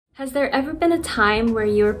Has there ever been a time where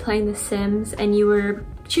you were playing The Sims and you were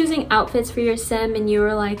choosing outfits for your sim and you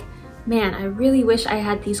were like, man, I really wish I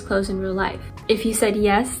had these clothes in real life? If you said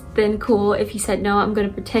yes, then cool. If you said no, I'm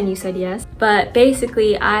gonna pretend you said yes. But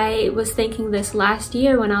basically, I was thinking this last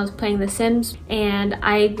year when I was playing The Sims, and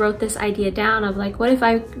I wrote this idea down of like, what if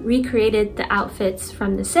I recreated the outfits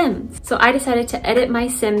from The Sims? So I decided to edit my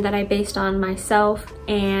sim that I based on myself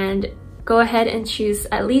and go ahead and choose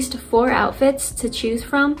at least 4 outfits to choose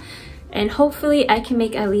from, and hopefully I can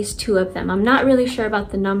make at least 2 of them. I'm not really sure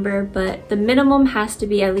about the number, but the minimum has to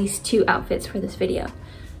be at least 2 outfits for this video.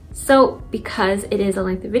 So because it is a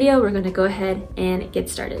lengthy video, we're gonna go ahead and get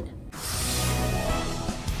started.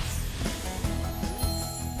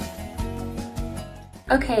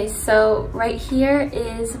 Okay, so right here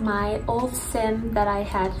is my old sim that I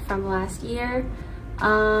had from last year.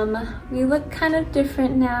 We look kind of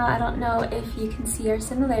different now. I don't know if you can see our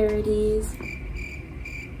similarities.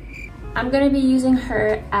 I'm going to be using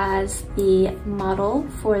her as the model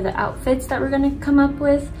for the outfits that we're going to come up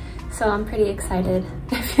with, so I'm pretty excited.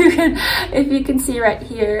 If you can see right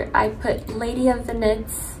here, I put Lady of the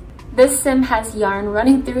Knits. This sim has yarn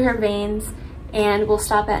running through her veins and will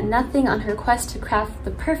stop at nothing on her quest to craft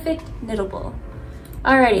the perfect knittable.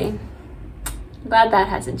 Alrighty, glad that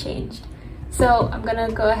hasn't changed. So I'm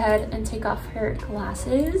gonna go ahead and take off her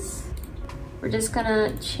glasses. We're just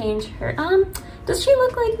gonna change her. Does she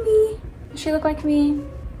look like me? Does she look like me?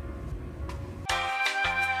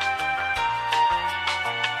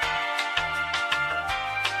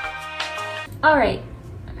 All right,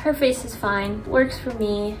 her face is fine, works for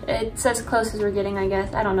me. It's as close as we're getting, I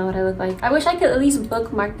guess. I don't know what I look like. I wish I could at least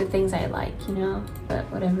bookmark the things I like, you know, but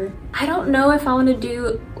whatever. I don't know if I want to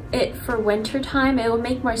do it for winter time. It will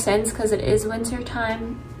make more sense because it is winter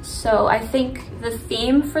time. So I think the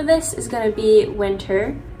theme for this is going to be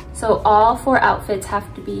winter. So all 4 outfits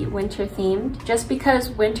have to be winter themed, just because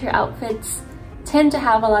winter outfits tend to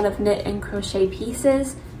have a lot of knit and crochet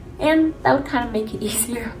pieces, and that would kind of make it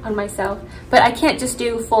easier on myself. But I can't just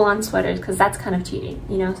do full-on sweaters because that's kind of cheating,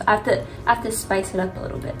 you know? So I have to spice it up a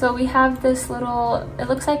little bit. So we have this little, it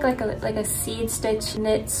looks like a seed stitch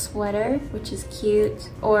knit sweater, which is cute,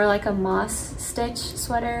 or like a moss stitch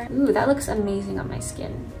sweater. Ooh, that looks amazing on my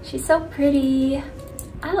skin. She's so pretty.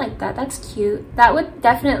 I like that, that's cute. That would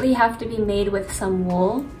definitely have to be made with some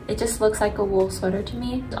wool. It just looks like a wool sweater to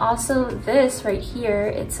me. Also this right here,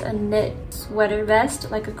 it's a knit sweater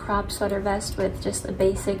vest, like a cropped sweater vest with just a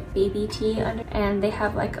basic baby tee under, and they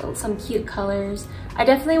have like some cute colors. I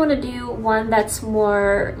definitely want to do one that's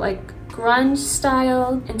more like grunge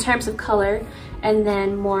style in terms of color, and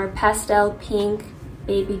then more pastel pink,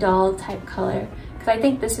 baby doll type color, because I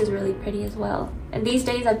think this is really pretty as well. And these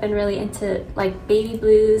days I've been really into like baby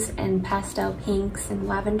blues and pastel pinks and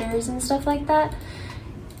lavenders and stuff like that.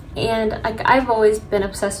 And like I've always been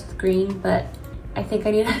obsessed with green, but I think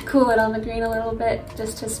I need to cool it on the green a little bit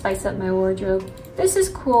just to spice up my wardrobe. This is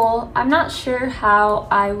cool. I'm not sure how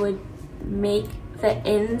I would make the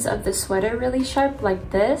ends of the sweater really sharp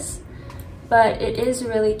like this, but it is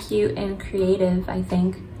really cute and creative, I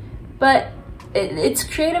think. But it's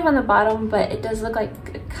creative on the bottom, but it does look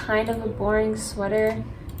like kind of a boring sweater.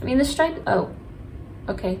 I mean, the stripe, oh,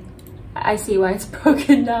 okay. I see why it's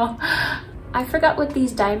broken now. I forgot what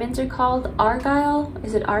these diamonds are called. Argyle?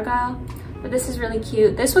 Is it Argyle? But this is really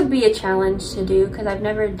cute. This would be a challenge to do because I've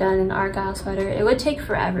never done an Argyle sweater. It would take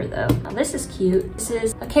forever though. Now, this is cute. This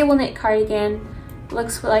is a cable knit cardigan.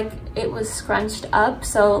 Looks like it was scrunched up,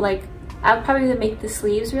 so like I would probably make the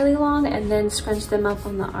sleeves really long and then scrunch them up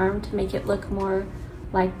on the arm to make it look more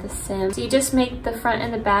like the sim. So you just make the front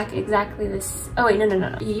and the back exactly this. Oh wait,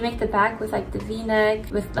 no. You make the back with like the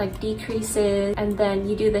V-neck with like decreases, and then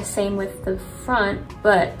you do the same with the front,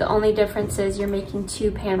 but the only difference is you're making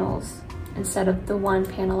 2 panels instead of the 1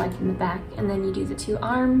 panel like in the back. And then you do the 2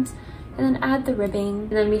 arms and then add the ribbing.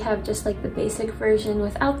 And then we have just like the basic version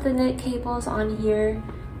without the knit cables on here,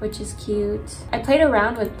 which is cute. I played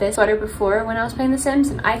around with this sweater before when I was playing The Sims,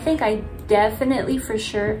 and I think I definitely for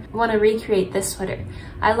sure want to recreate this sweater.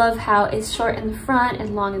 I love how it's short in the front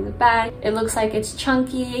and long in the back. It looks like it's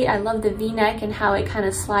chunky. I love the V-neck and how it kind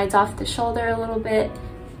of slides off the shoulder a little bit.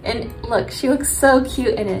 And look, she looks so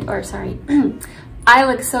cute in it, or sorry, I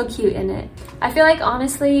look so cute in it. I feel like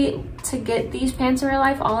honestly, to get these pants in real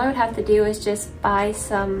life, all I would have to do is just buy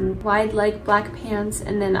some wide leg black pants,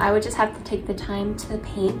 and then I would just have to take the time to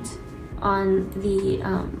paint on the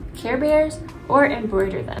Care Bears or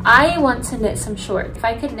embroider them. I want to knit some shorts. If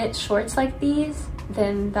I could knit shorts like these,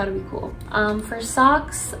 then that would be cool. For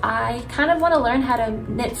socks, I kind of want to learn how to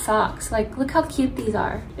knit socks. Like, look how cute these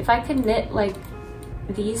are. If I could knit like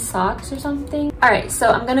these socks or something. All right, so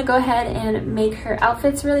I'm gonna go ahead and make her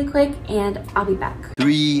outfits really quick and I'll be back.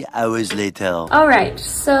 3 hours later. All right,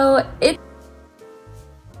 so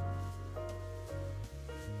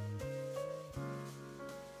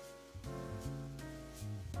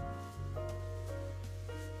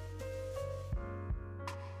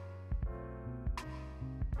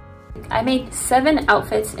I made 7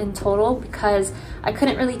 outfits in total because I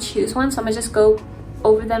couldn't really choose one, so I'm gonna just go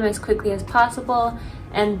over them as quickly as possible,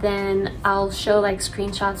 and then I'll show like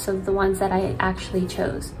screenshots of the ones that I actually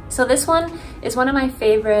chose. So this one is one of my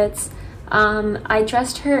favorites. I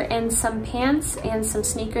dressed her in some pants and some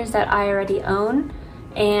sneakers that I already own,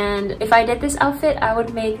 and if I did this outfit, I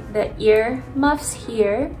would make the earmuffs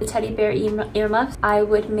here, the teddy bear earmuffs. I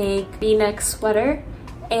would make V-neck sweater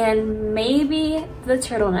and maybe the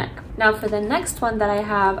turtleneck. Now for the next one that I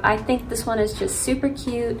have, I think this one is just super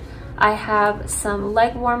cute. I have some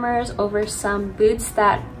leg warmers over some boots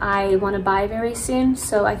that I want to buy very soon,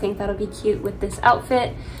 so I think that'll be cute with this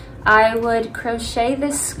outfit. I would crochet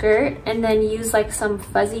this skirt and then use like some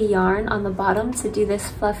fuzzy yarn on the bottom to do this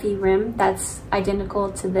fluffy rim that's identical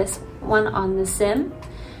to this one on the sim.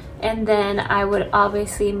 And then I would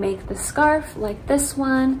obviously make the scarf like this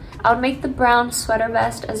one. I would make the brown sweater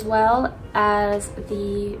vest as well as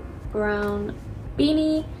the brown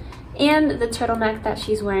beanie and the turtleneck that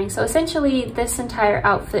she's wearing. So essentially this entire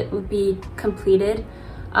outfit would be completed.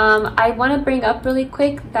 I want to bring up really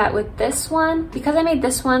quick that with this one, because I made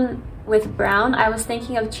this one with brown, I was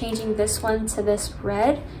thinking of changing this one to this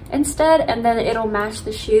red instead, and then it'll match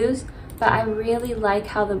the shoes. But I really like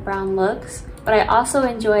how the brown looks. But I also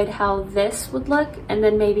enjoyed how this would look, and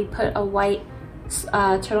then maybe put a white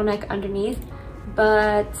turtleneck underneath.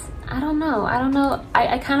 But I don't know.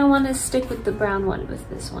 I kind of want to stick with the brown one with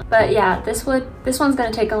this one. But yeah, this one's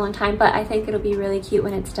gonna take a long time, but I think it'll be really cute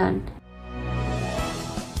when it's done.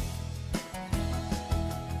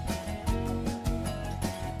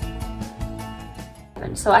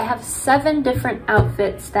 So I have 7 different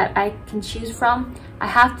outfits that I can choose from. I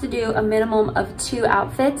have to do a minimum of 2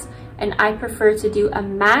 outfits, and I prefer to do a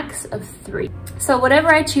max of 3. So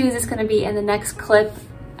whatever I choose is gonna be in the next clip.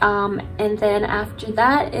 And then after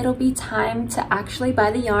that, it'll be time to actually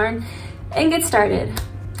buy the yarn and get started.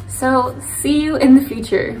 So see you in the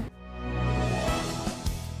future.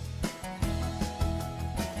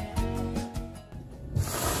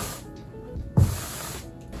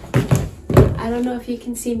 I don't know if you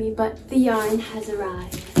can see me, but the yarn has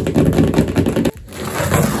arrived.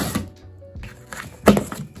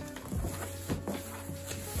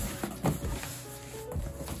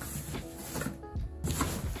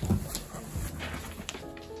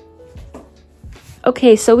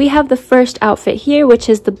 Okay, so we have the first outfit here, which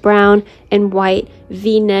is the brown and white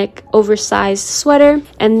V-neck oversized sweater.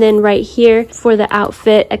 And then right here for the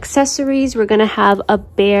outfit accessories, we're gonna have a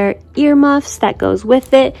bear earmuffs that goes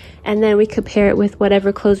with it. And then we could pair it with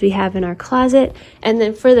whatever clothes we have in our closet. And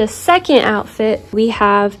then for the second outfit, we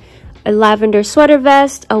have a lavender sweater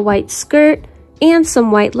vest, a white skirt, and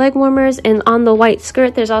some white leg warmers. And on the white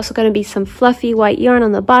skirt, there's also going to be some fluffy white yarn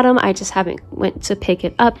on the bottom. I just haven't went to pick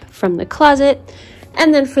it up from the closet.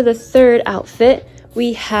 And then for the third outfit,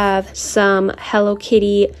 we have some Hello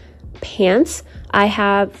Kitty pants. I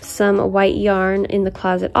have some white yarn in the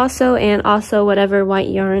closet also, and also whatever white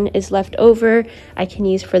yarn is left over, I can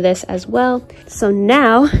use for this as well. So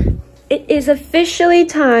now it is officially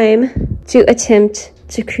time to attempt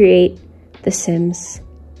to create the Sims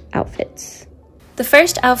outfits. The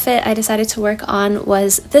first outfit I decided to work on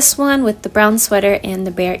was this one with the brown sweater and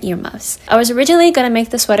the bear earmuffs. I was originally going to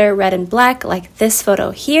make the sweater red and black like this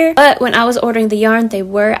photo here, but when I was ordering the yarn, they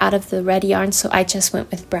were out of the red yarn, so I just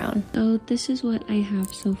went with brown. So this is what I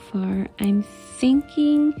have so far. I'm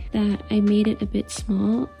thinking that I made it a bit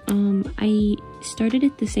small. I started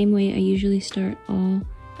it the same way I usually start all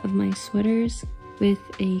of my sweaters, with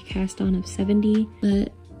a cast on of 70,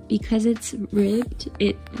 but because it's ribbed,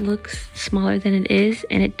 it looks smaller than it is,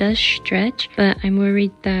 and it does stretch, but I'm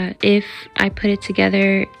worried that if I put it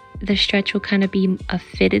together, the stretch will kind of be a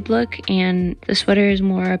fitted look, and the sweater is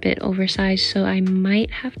more a bit oversized, so I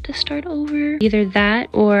might have to start over. Either that,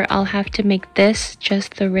 or I'll have to make this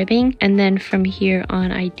just the ribbing, and then from here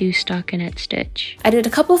on I do stockinette stitch. I did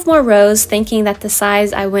a couple of more rows thinking that the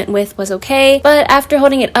size I went with was okay, but after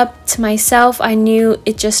holding it up to myself, I knew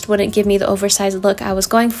it just wouldn't give me the oversized look I was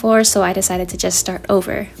going for, so I decided to just start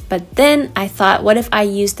over. But then I thought, what if I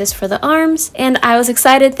used this for the arms? And I was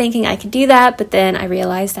excited thinking I could do that, but then I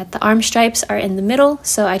realized that The arm stripes are in the middle,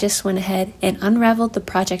 so I just went ahead and unraveled the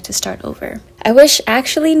project to start over. I wish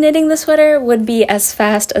actually knitting the sweater would be as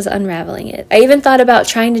fast as unraveling it. I even thought about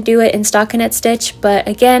trying to do it in stockinette stitch, but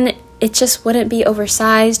again, it just wouldn't be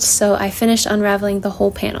oversized, so I finished unraveling the whole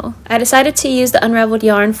panel. I decided to use the unraveled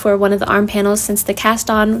yarn for one of the arm panels since the cast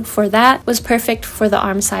on for that was perfect for the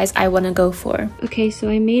arm size I want to go for. Okay, so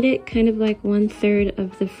I made it kind of like 1/3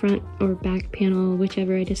 of the front or back panel,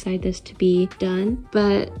 whichever I decide this to be, done.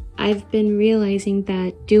 But I've been realizing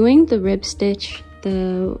that doing the rib stitch,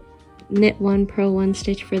 the knit one purl one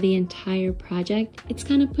stitch for the entire project, it's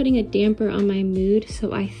kind of putting a damper on my mood,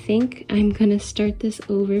 so I think I'm gonna start this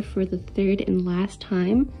over for the third and last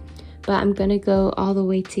time, but I'm gonna go all the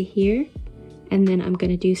way to here and then I'm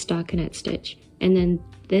gonna do stockinette stitch, and then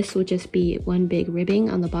this will just be one big ribbing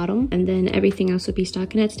on the bottom, and then everything else will be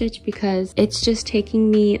stockinette stitch because it's just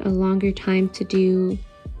taking me a longer time to do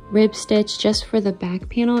rib stitch just for the back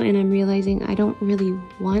panel, and I'm realizing I don't really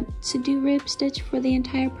want to do rib stitch for the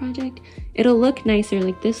entire project. It'll look nicer,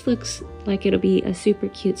 like this looks like it'll be a super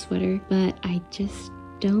cute sweater, but I just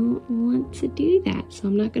don't want to do that. So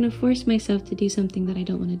I'm not gonna force myself to do something that I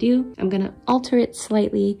don't want to do. I'm gonna alter it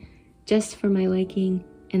slightly just for my liking,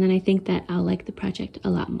 and then I think that I'll like the project a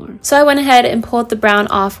lot more. So I went ahead and pulled the brown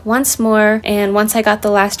off once more, and once I got the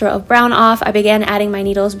last row of brown off, I began adding my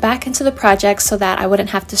needles back into the project so that I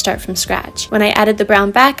wouldn't have to start from scratch. When I added the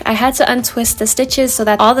brown back, I had to untwist the stitches so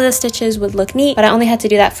that all of the stitches would look neat, but I only had to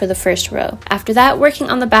do that for the first row. After that, working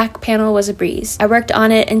on the back panel was a breeze. I worked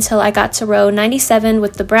on it until I got to row 97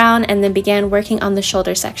 with the brown and then began working on the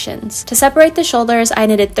shoulder sections. To separate the shoulders, I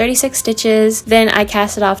knitted 36 stitches, then I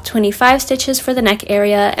casted off 25 stitches for the neck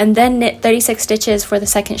area, and then knit 36 stitches for the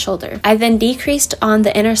second shoulder. I then decreased on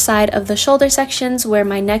the inner side of the shoulder sections where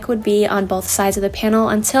my neck would be on both sides of the panel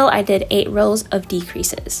until I did 8 rows of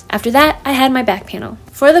decreases. After that, I had my back panel.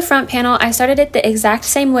 For the front panel, I started it the exact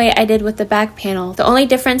same way I did with the back panel. The only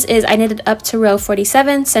difference is I knitted up to row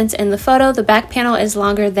 47 since in the photo the back panel is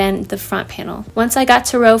longer than the front panel. Once I got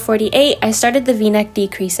to row 48, I started the V-neck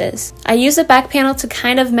decreases. I used the back panel to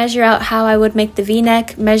kind of measure out how I would make the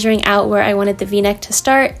V-neck, measuring out where I wanted the V-neck to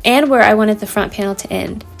start and where I wanted the front panel to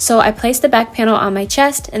end. So I placed the back panel on my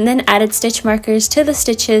chest and then added stitch markers to the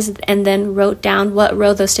stitches and then wrote down what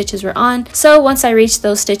row those stitches were on. So once I reached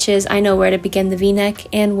those stitches, I know where to begin the V-neck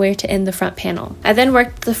and where to end the front panel. I then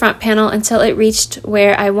worked the front panel until it reached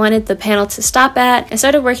where I wanted the panel to stop at and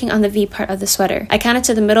started working on the V part of the sweater. I counted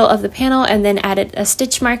to the middle of the panel and then added a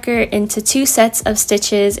stitch marker into 2 sets of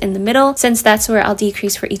stitches in the middle, since that's where I'll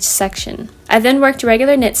decrease for each section. I then worked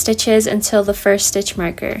regular knit stitches until the first stitch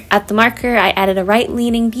marker. At the marker, I added a right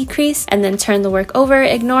leaning decrease and then turned the work over,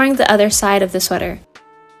 ignoring the other side of the sweater.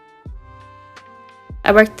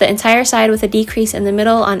 I worked the entire side with a decrease in the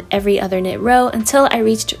middle on every other knit row until I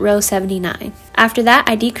reached row 79. After that,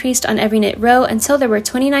 I decreased on every knit row until there were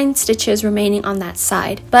 29 stitches remaining on that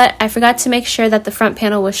side, but I forgot to make sure that the front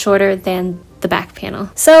panel was shorter than the back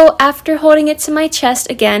panel. So after holding it to my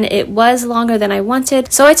chest again, it was longer than I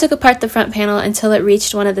wanted, so I took apart the front panel until it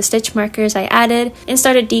reached one of the stitch markers I added and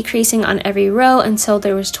started decreasing on every row until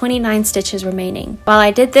there was 29 stitches remaining. While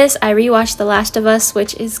I did this, I rewatched The Last of Us,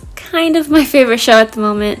 which is kind of my favorite show at the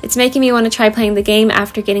moment. It's making me want to try playing the game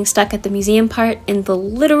after getting stuck at the museum part in the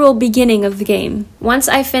literal beginning of the game. Once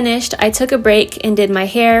I finished, I took a break and did my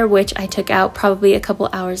hair, which I took out probably a couple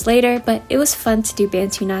hours later, but it was fun to do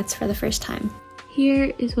bantu knots for the first time.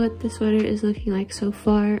 Here is what the sweater is looking like so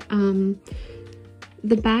far.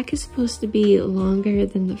 The back is supposed to be longer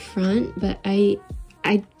than the front, but I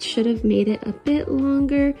should have made it a bit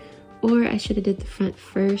longer, or I should have did the front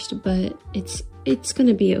first, but it's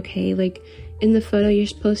gonna be okay. Like in the photo, you're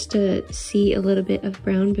supposed to see a little bit of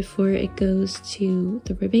brown before it goes to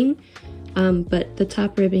the ribbing, but the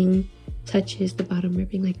top ribbing touches the bottom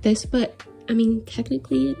ribbing like this, but I mean,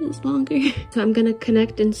 technically it is longer. So I'm gonna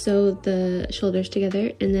connect and sew the shoulders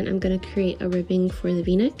together, and then I'm gonna create a ribbing for the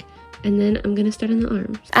V-neck, and then I'm gonna start on the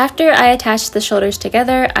arms. After I attached the shoulders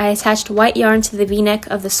together, I attached white yarn to the V-neck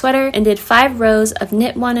of the sweater and did 5 rows of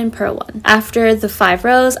knit 1 and purl 1. After the 5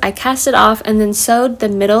 rows, I cast it off and then sewed the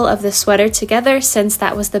middle of the sweater together, since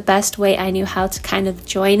that was the best way I knew how to kind of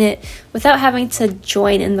join it without having to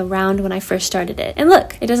join in the round when I first started it. And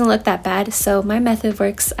look, it doesn't look that bad, so my method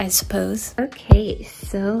works, I suppose. Okay,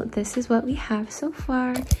 so this is what we have so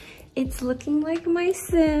far. It's looking like my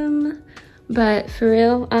sim. But for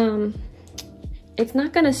real, it's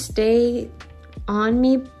not gonna stay on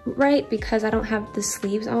me right because I don't have the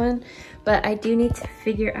sleeves on, but I do need to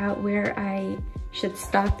figure out where I should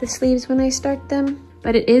stop the sleeves when I start them.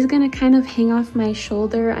 But it is gonna kind of hang off my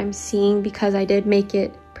shoulder, I'm seeing, because I did make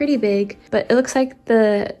it pretty big, but it looks like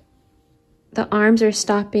the the arms are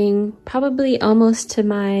stopping probably almost to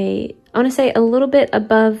my, I want to say a little bit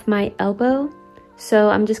above my elbow. So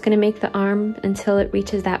I'm just going to make the arm until it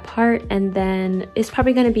reaches that part, and then it's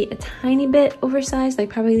probably going to be a tiny bit oversized, like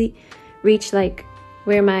probably reach like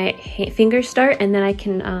where my fingers start, and then I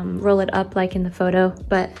can roll it up like in the photo.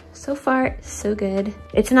 But so far, so good.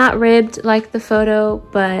 It's not ribbed like the photo,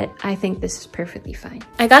 but I think this is perfectly fine.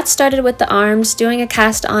 I got started with the arms, doing a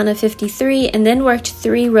cast on of 53, and then worked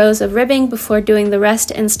 3 rows of ribbing before doing the rest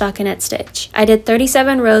in stockinette stitch. I did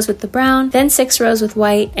 37 rows with the brown, then 6 rows with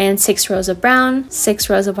white, and 6 rows of brown, 6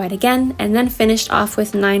 rows of white again, and then finished off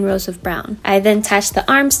with 9 rows of brown. I then attached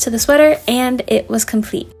the arms to the sweater, and it was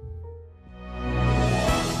complete.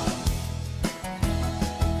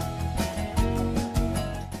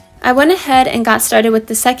 I went ahead and got started with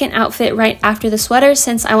the second outfit right after the sweater,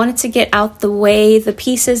 since I wanted to get out the way the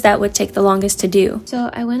pieces that would take the longest to do.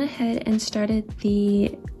 So I went ahead and started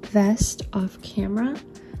the vest off camera,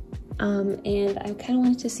 and I kind of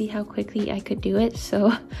wanted to see how quickly I could do it.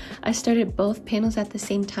 So I started both panels at the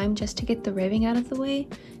same time just to get the ribbing out of the way,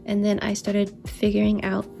 and then I started figuring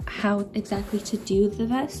out how exactly to do the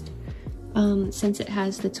vest, since it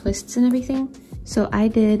has the twists and everything. So I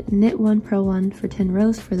did knit 1 purl 1 for 10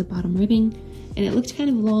 rows for the bottom ribbing, and it looked kind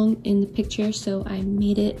of long in the picture, so I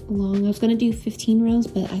made it long. I was gonna do 15 rows,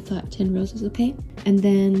 but I thought 10 rows was okay. And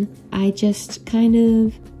then I just kind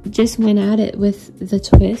of went at it with the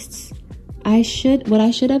twists. What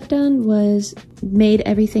I should have done was made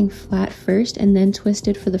everything flat first and then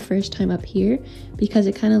twisted for the first time up here, because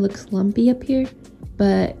it kind of looks lumpy up here,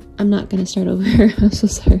 but I'm not gonna start over. I'm so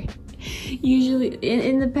sorry. Usually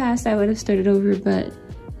in the past I would have started over, but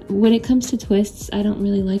when it comes to twists I don't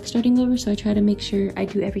really like starting over, so I try to make sure I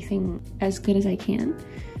do everything as good as I can.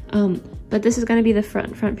 But this is going to be the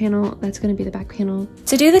front panel, that's going to be the back panel.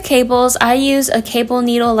 To do the cables, I use a cable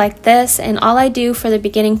needle like this, and all I do for the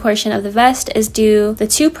beginning portion of the vest is do the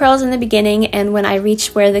 2 purls in the beginning, and when I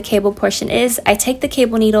reach where the cable portion is, I take the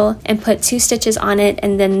cable needle and put 2 stitches on it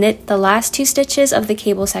and then knit the last 2 stitches of the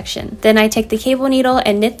cable section. Then I take the cable needle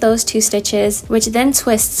and knit those 2 stitches, which then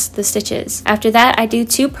twists the stitches. After that, I do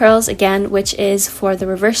 2 purls again, which is for the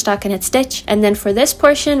reverse stockinette stitch, and then for this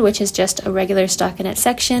portion, which is just a regular stockinette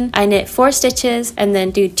section, I knit 4 stitches and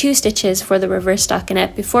then do 2 stitches for the reverse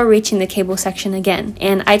stockinette before reaching the cable section again.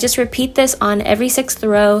 And I just repeat this on every 6th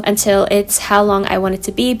row until it's how long I want it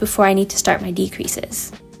to be before I need to start my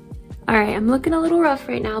decreases. Alright, I'm looking a little rough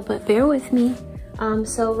right now, but bear with me.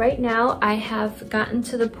 So right now I have gotten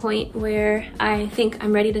to the point where I think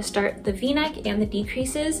I'm ready to start the v-neck and the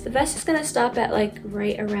decreases. The vest is going to stop at like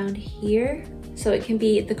right around here, so it can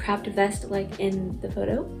be the cropped vest like in the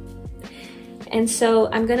photo. And so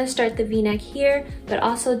I'm gonna start the v-neck here, but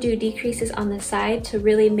also do decreases on the side to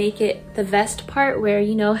really make it the vest part, where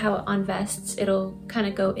you know how on vests it'll kind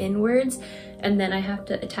of go inwards, and then I have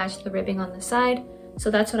to attach the ribbing on the side. So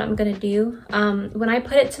that's what I'm gonna do. When I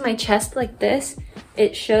put it to my chest like this,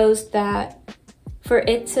 it shows that for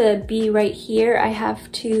it to be right here, I have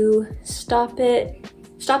to stop the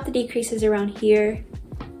decreases around here,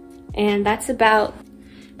 and that's about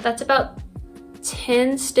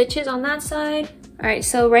 10 stitches on that side. All right,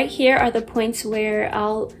 so right here are the points where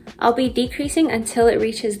I'll be decreasing until it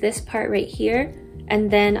reaches this part right here, and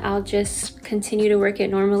then I'll just continue to work it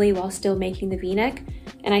normally while still making the v-neck.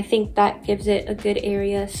 And I think that gives it a good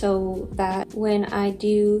area so that when I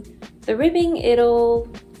do the ribbing, it'll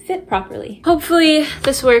fit properly. Hopefully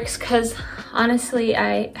this works, because honestly,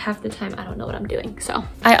 half the time I don't know what I'm doing. So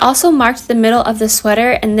I also marked the middle of the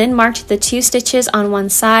sweater and then marked the 2 stitches on one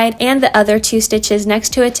side and the other 2 stitches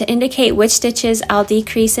next to it to indicate which stitches I'll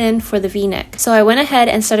decrease in for the v-neck. So I went ahead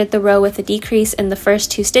and started the row with a decrease in the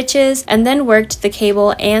first 2 stitches and then worked the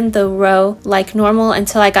cable and the row like normal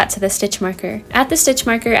until I got to the stitch marker. At the stitch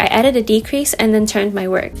marker, I added a decrease and then turned my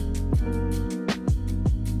work.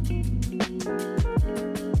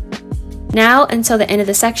 Now, until the end of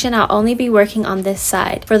the section, I'll only be working on this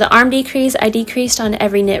side. For the arm decrease, I decreased on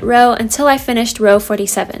every knit row until I finished row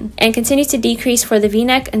 47, and continued to decrease for the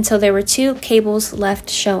v-neck until there were 2 cables left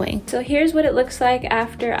showing. So here's what it looks like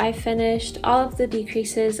after I finished all of the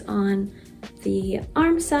decreases on the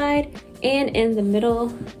arm side and in the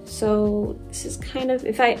middle. So this is kind of,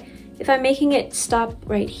 if I'm making it stop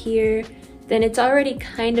right here, then it's already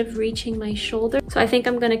kind of reaching my shoulder. So I think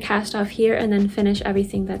I'm gonna cast off here and then finish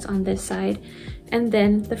everything that's on this side, and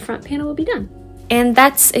then the front panel will be done. And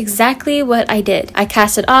that's exactly what I did. I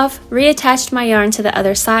cast it off, reattached my yarn to the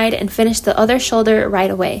other side, and finished the other shoulder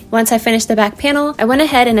right away. Once I finished the back panel, I went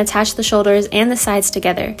ahead and attached the shoulders and the sides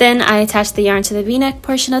together. Then I attached the yarn to the v-neck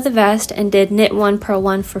portion of the vest and did knit 1 purl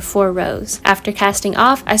 1 for 4 rows. After casting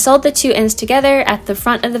off, I sewed the 2 ends together at the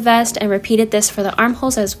front of the vest and repeated this for the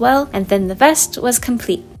armholes as well, and then the vest was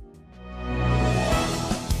complete.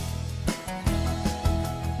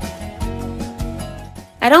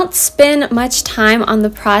 I don't spend much time on the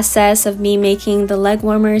process of me making the leg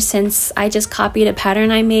warmers since I just copied a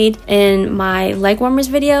pattern I made in my leg warmers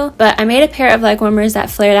video, but I made a pair of leg warmers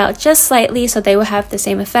that flared out just slightly so they will have the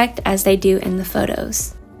same effect as they do in the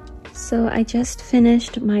photos. So I just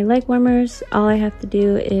finished my leg warmers. All I have to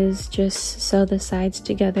do is just sew the sides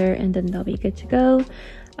together and then they'll be good to go.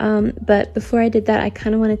 But before I did that, I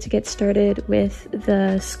kind of wanted to get started with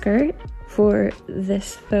the skirt for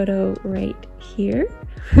this photo right here.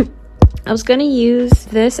 I was gonna use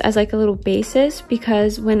this as like a little basis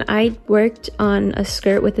because when I worked on a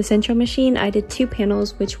skirt with the central machine, I did 2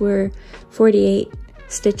 panels, which were 48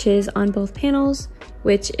 stitches on both panels,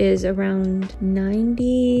 which is around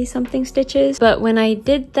 90 something stitches. But when I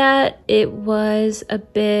did that, it was a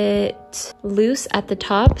bit loose at the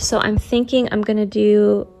top. So I'm thinking I'm gonna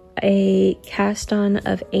do a cast on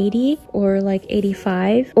of 80 or like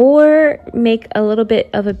 85, or make a little bit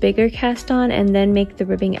of a bigger cast on and then make the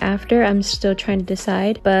ribbing after. I'm still trying to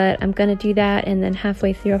decide, but I'm gonna do that, and then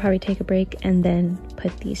halfway through I'll probably take a break and then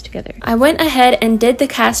put these together. I went ahead and did the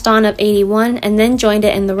cast on of 81 and then joined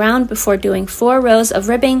it in the round before doing 4 rows of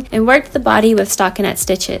ribbing and worked the body with stockinette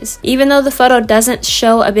stitches. Even though the photo doesn't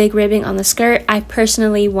show a big ribbing on the skirt, I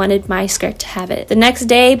personally wanted my skirt to have it. The next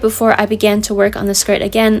day, before I began to work on the skirt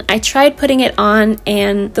again, I tried putting it on,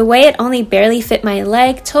 and the way it only barely fit my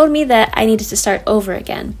leg told me that I needed to start over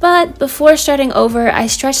again. But before starting over, I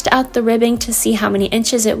stretched out the ribbing to see how many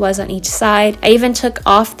inches it was on each side. I even took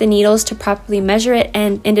off the needles to properly measure it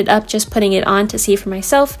and ended up just putting it on to see for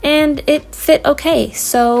myself, and it fit okay.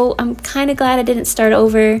 So I'm kind of glad I didn't start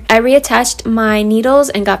over. I reattached my needles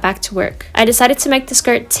and got back to work. I decided to make the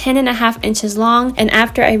skirt 10.5 inches long, and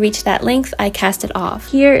after I reached that length, I cast it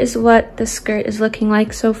off. Here is what the skirt is looking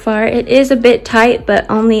like so far. It is a bit tight, but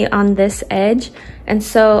only on this edge, and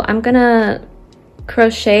so I'm gonna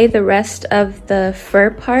crochet the rest of the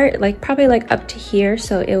fur part, like probably like up to here,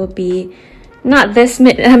 so it will be not this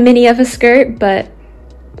mini of a skirt, but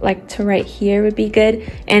like to right here would be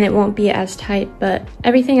good, and it won't be as tight, but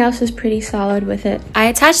everything else is pretty solid with it. I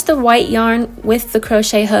attached the white yarn with the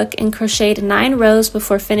crochet hook and crocheted 9 rows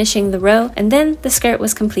before finishing the row, and then the skirt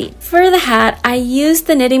was complete. For the hat, I used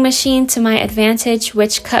the knitting machine to my advantage,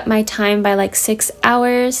 which cut my time by like 6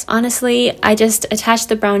 hours. Honestly, I just attached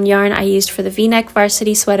the brown yarn I used for the v-neck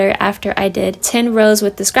varsity sweater after I did 10 rows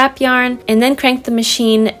with the scrap yarn, and then cranked the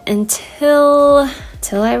machine until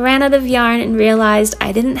I ran out of yarn and realized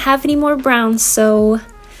I didn't have any more brown. So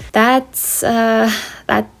that's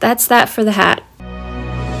that for the hat.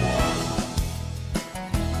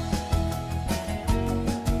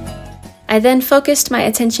 I then focused my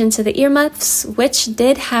attention to the earmuffs, which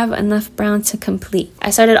did have enough brown to complete. I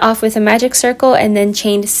started off with a magic circle and then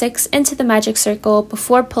chained 6 into the magic circle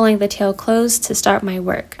before pulling the tail closed to start my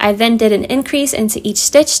work. I then did an increase into each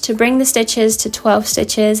stitch to bring the stitches to 12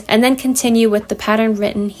 stitches and then continue with the pattern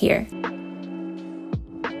written here.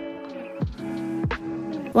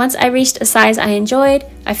 Once I reached a size I enjoyed,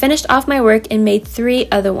 I finished off my work and made 3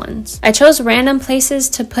 other ones. I chose random places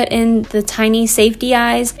to put in the tiny safety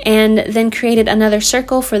eyes and then created another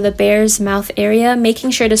circle for the bear's mouth area,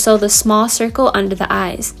 making sure to sew the small circle under the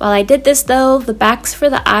eyes. While I did this though, the backs for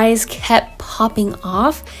the eyes kept popping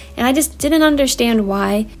off and I just didn't understand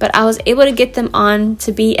why, but I was able to get them on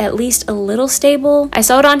to be at least a little stable. I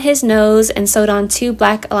sewed on his nose and sewed on 2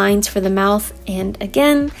 black lines for the mouth, and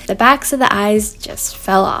again, the backs of the eyes just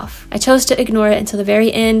fell off. I chose to ignore it until the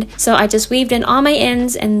very end, so I just weaved in all my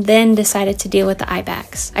ends and then decided to deal with the eye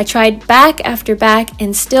backs. I tried back after back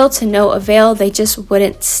and still to no avail, they just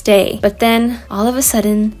wouldn't stay. But then, all of a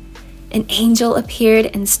sudden, an angel appeared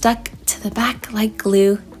and stuck to the back like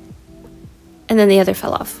glue, and then the other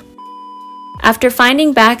fell off. After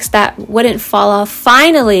finding backs that wouldn't fall off,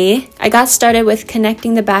 finally, I got started with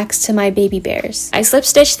connecting the backs to my baby bears. I slip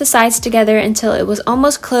stitched the sides together until it was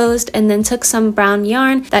almost closed and then took some brown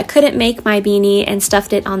yarn that couldn't make my beanie and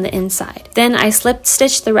stuffed it on the inside. Then I slip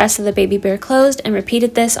stitched the rest of the baby bear closed and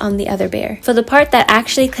repeated this on the other bear. For the part that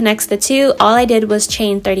actually connects the two, all I did was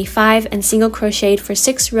chain 35 and single crocheted for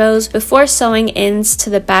 6 rows before sewing ends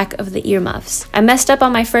to the back of the earmuffs. I messed up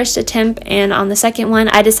on my first attempt, and on the second one,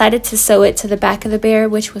 I decided to sew it to the back of the bear,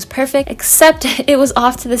 which was perfect, except it was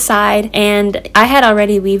off to the side and I had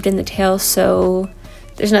already weaved in the tail, so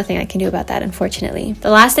there's nothing I can do about that, unfortunately.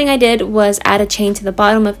 The last thing I did was add a chain to the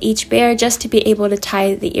bottom of each bear just to be able to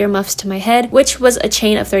tie the earmuffs to my head, which was a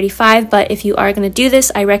chain of 35, but if you are going to do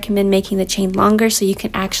this, I recommend making the chain longer so you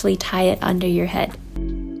can actually tie it under your head.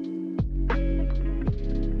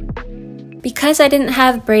 Because I didn't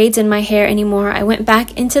have braids in my hair anymore, I went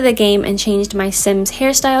back into the game and changed my Sims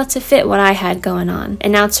hairstyle to fit what I had going on.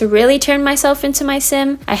 And now to really turn myself into my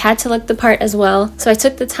Sim, I had to look the part as well. So I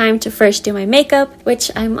took the time to first do my makeup, which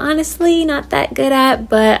I'm honestly not that good at,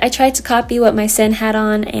 but I tried to copy what my Sim had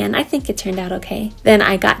on and I think it turned out okay. Then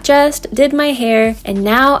I got dressed, did my hair, and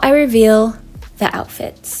now I reveal the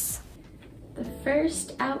outfits. The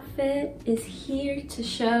first outfit is here to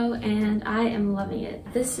show and I am loving it.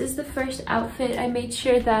 This is the first outfit. I made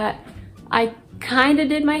sure that I kind of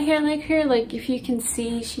did my hair like her. Like if you can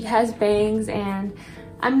see, she has bangs and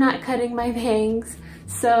I'm not cutting my bangs.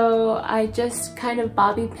 So I just kind of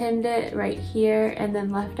bobby pinned it right here and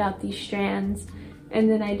then left out these strands. And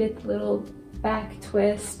then I did the little back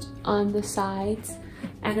twist on the sides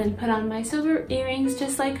and then put on my silver earrings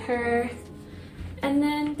just like her and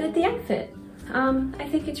then did the outfit. I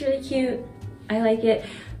think it's really cute. I like it.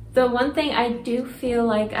 The one thing I do feel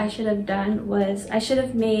like I should have done was I should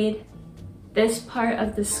have made this part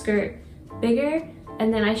of the skirt bigger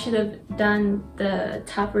and then I should have done the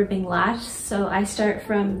top ribbing last. So I start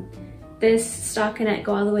from this stockinette,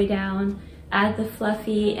 go all the way down, add the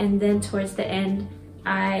fluffy, and then towards the end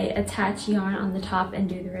I attach yarn on the top and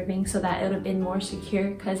do the ribbing so that it would have been more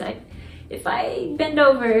secure, because if I bend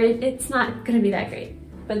over it's not gonna be that great.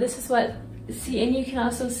 But this is what, see, and you can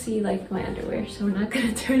also see like my underwear, so we're not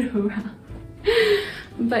gonna turn it around.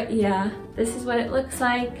 But yeah, this is what it looks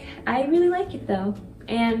like. I really like it though.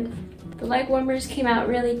 And the leg warmers came out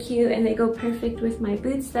really cute and they go perfect with my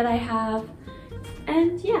boots that I have.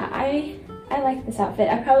 And yeah, I like this outfit.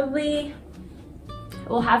 I probably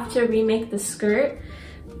will have to remake the skirt,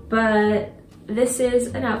 but this is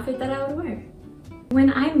an outfit that I would wear.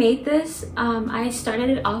 When I made this, I started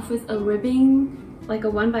it off with a ribbing, like a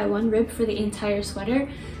 1x1 rib for the entire sweater,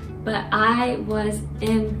 but I was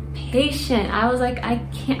impatient. I was like, I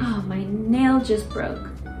can't, oh, my nail just broke.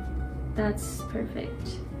 That's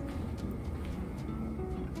perfect.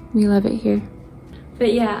 We love it here.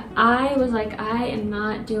 But yeah, I was like, I am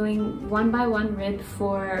not doing 1x1 rib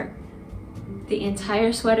for the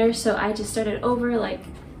entire sweater, so I just started over like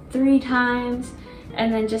 3 times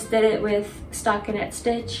and then just did it with stockinette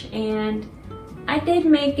stitch, and I did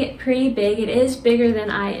make it pretty big. It is bigger than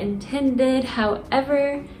I intended.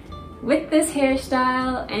 However, with this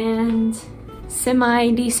hairstyle and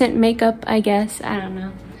semi-decent makeup, I guess, I don't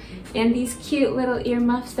know, and these cute little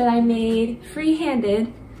earmuffs that I made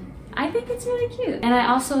free-handed, I think it's really cute. And I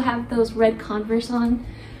also have those red Converse on.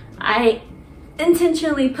 I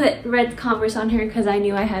intentionally put red Converse on her because I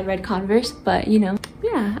knew I had red Converse, but you know,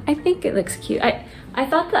 yeah, I think it looks cute. I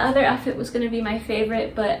thought the other outfit was gonna be my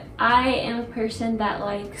favorite, but I am a person that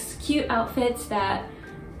likes cute outfits that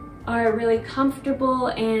are really comfortable,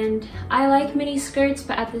 and I like mini skirts,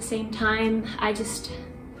 but at the same time, I just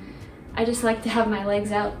like to have my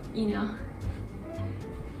legs out, you know,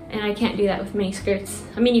 and I can't do that with mini skirts.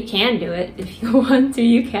 I mean, you can do it if you want to,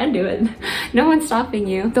 you can do it. No one's stopping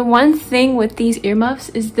you. The one thing with these earmuffs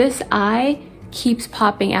is this eye keeps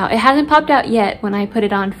popping out. It hasn't popped out yet when I put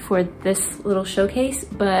it on for this little showcase,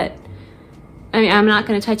 but I mean, I'm not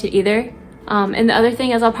gonna touch it either. And the other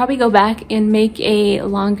thing is I'll probably go back and make a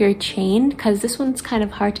longer chain, because this one's kind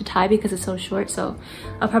of hard to tie because it's so short, so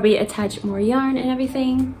I'll probably attach more yarn and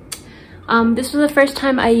everything. This was the first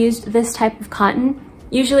time I used this type of cotton.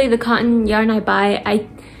 Usually the cotton yarn I buy, I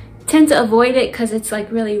tend to avoid it because it's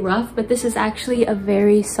like really rough, but this is actually a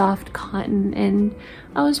very soft cotton and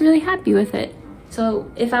I was really happy with it.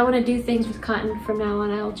 So if I want to do things with cotton from now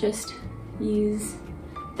on, I'll just use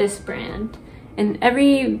this brand. And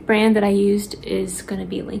every brand that I used is going to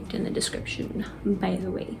be linked in the description, by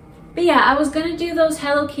the way. But yeah, I was going to do those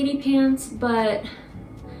Hello Kitty pants, but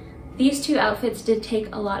these 2 outfits did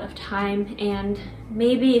take a lot of time, and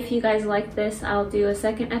maybe if you guys like this, I'll do a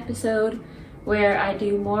second episode where I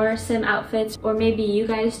do more sim outfits, or maybe you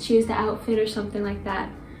guys choose the outfit or something like that.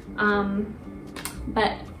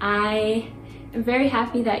 But I am very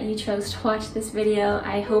happy that you chose to watch this video.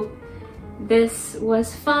 I hope this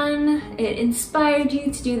was fun. It inspired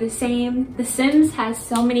you to do the same. The Sims has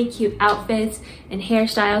so many cute outfits and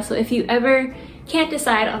hairstyles, so if you ever can't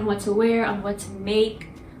decide on what to wear, on what to make,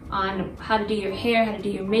 on how to do your hair, how to do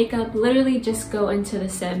your makeup, literally just go into The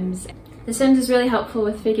Sims. The Sims is really helpful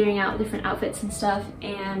with figuring out different outfits and stuff,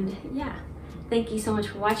 and yeah. Thank you so much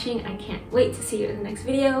for watching. I can't wait to see you in the next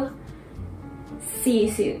video. See you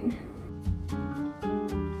soon.